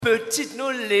petites,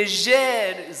 nos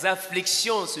légères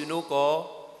afflictions sur nos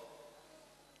corps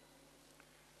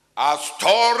are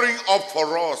storing up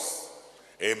for us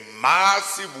a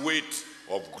massive weight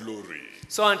of glory.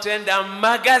 sont en train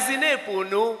d'emmagasiner pour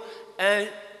nous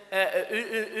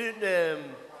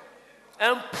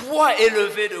un poids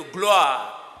élevé de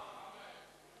gloire.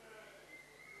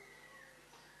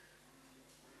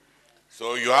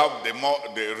 So you have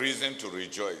the reason to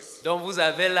rejoice. Donc vous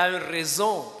avez là une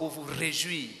raison pour vous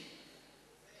réjouir.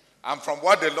 And from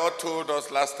what the Lord told us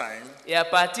last time, Et à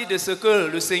partir de ce que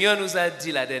le Seigneur nous a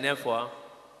dit la dernière fois,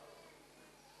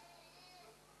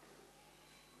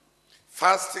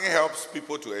 fasting helps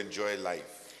people to enjoy life.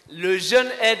 le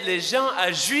jeûne aide les gens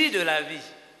à jouir de la vie.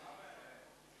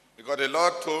 Because the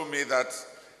Lord told me that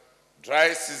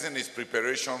dry season is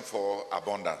preparation for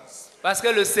abundance. Parce que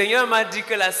le Seigneur m'a dit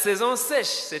que la saison sèche,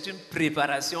 c'est une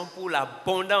préparation pour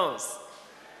l'abondance.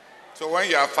 So when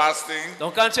you are fasting,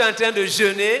 Donc quand tu es en train de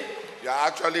jeûner, you are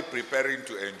actually preparing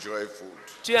to enjoy food.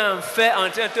 tu es en fait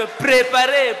en train de te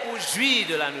préparer pour jouir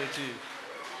de la nourriture.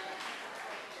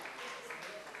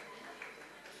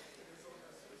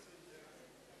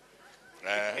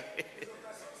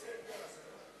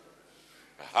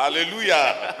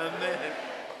 Hallelujah. Amen.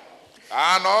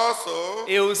 And also,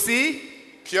 Et aussi,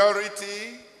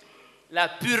 purity la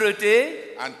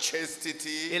pureté and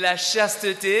chastity, et la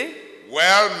chasteté,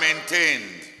 well maintained,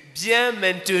 bien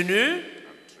maintenue,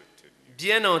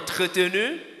 bien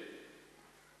entretenue,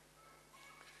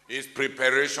 is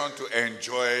preparation to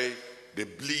enjoy the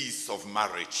bliss of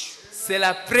marriage. c'est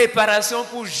la préparation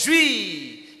pour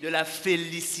jouir de la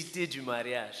félicité du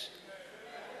mariage.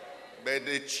 But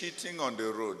the cheating on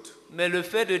the road, Mais le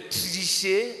fait de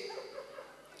tricher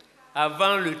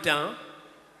avant le temps,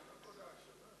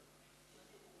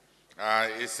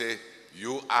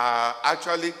 you are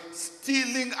actually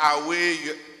stealing away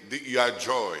your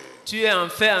joy. tu es en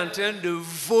fait en train de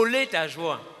voler ta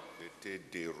joie.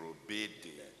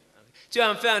 Tu es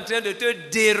en fait en train de te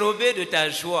dérober de ta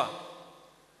joie.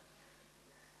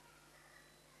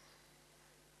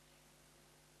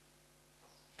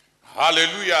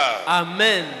 Hallelujah.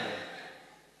 Amen.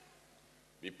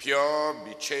 Be pure,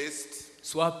 be chaste.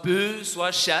 Sois pur,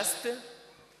 sois chaste.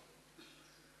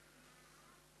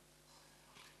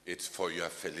 It's for your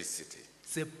felicity.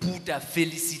 C'est pour ta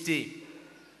félicité.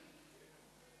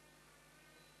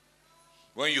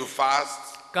 When you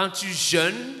fast, Quand tu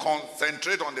jeûnes,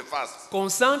 concentrate on the fast.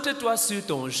 concentre-toi sur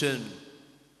ton jeûne.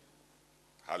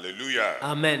 Hallelujah.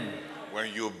 Amen.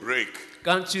 When you break,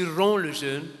 Quand tu romps le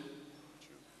jeûne,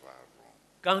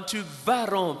 quand tu vas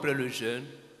rompre le jeûne,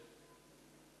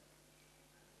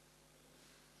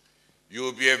 you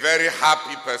will be a very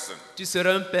happy person. tu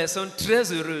seras une personne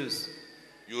très heureuse.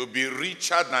 You will be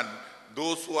richer than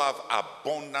those who have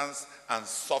abundance and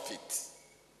surfeit.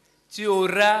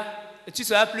 Tu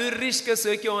seras plus riche que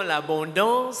ceux qui ont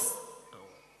l'abondance.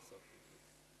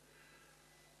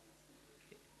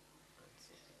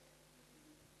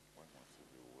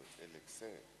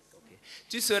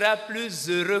 Tu seras plus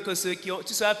heureux que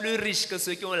tu seras plus riche que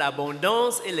ceux qui ont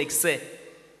l'abondance et l'excès.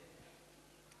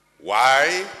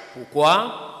 Why?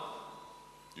 Pourquoi?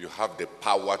 You have the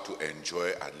power to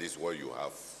enjoy at least what you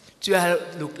have. Tu as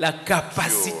la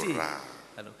capacité.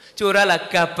 Tu auras la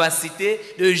capacité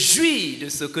de jouir de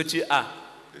ce que tu as.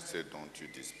 They say, don't you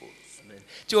dispose.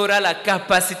 Tu auras la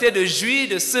capacité de jouir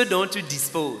de ce dont tu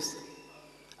disposes.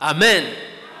 Amen.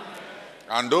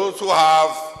 And those who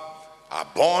have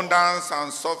abundance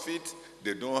and surfeit,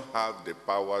 they don't have the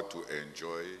power to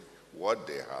enjoy what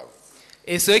they have.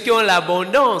 Et ceux qui ont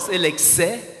l'abondance et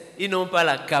l'excès, ils n'ont pas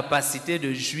la capacité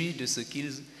de jouir de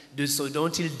ce dont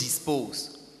ils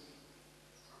disposent.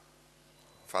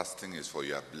 Fasting is for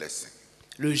your blessing.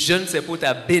 Le jeûne, c'est pour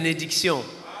ta bénédiction.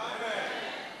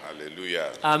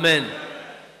 Hallelujah. Amen.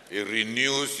 It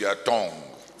renews your tongue.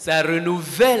 Ça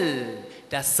renouvelle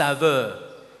ta saveur.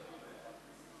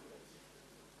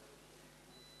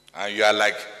 And you are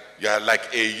like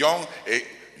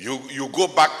you go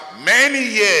back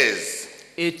many years.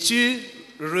 Et tu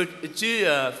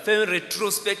fais une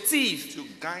rétrospective. Tu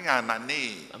gagnes en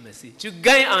année. Ah, merci. Tu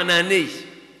gagnes en année.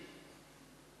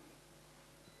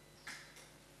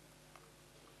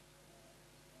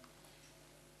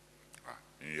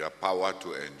 In your power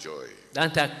to enjoy. Dans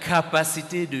ta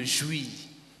capacité de jouir.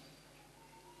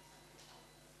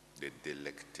 De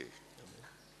délecter.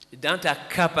 Dans ta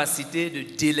capacité de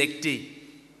délecter.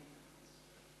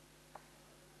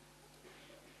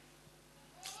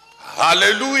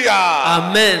 Hallelujah.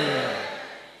 Amen.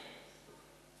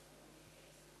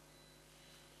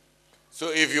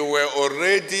 So if you were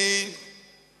already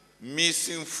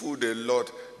missing food a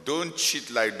lot, don't cheat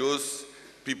like those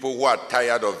People who are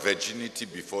tired of virginity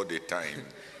before the time.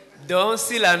 Donc,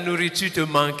 si la nourriture te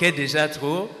manquait déjà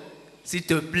trop, s'il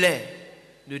te plaît,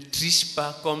 ne triche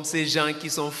pas comme ces gens qui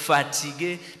sont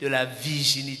fatigués de la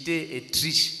virginité et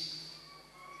trichent.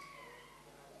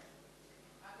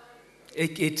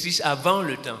 Et trichent avant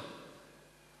le temps.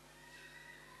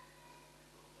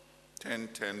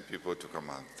 10 people to come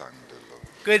and thank the Lord.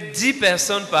 Que 10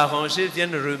 personnes par rangée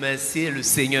viennent remercier le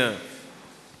Seigneur.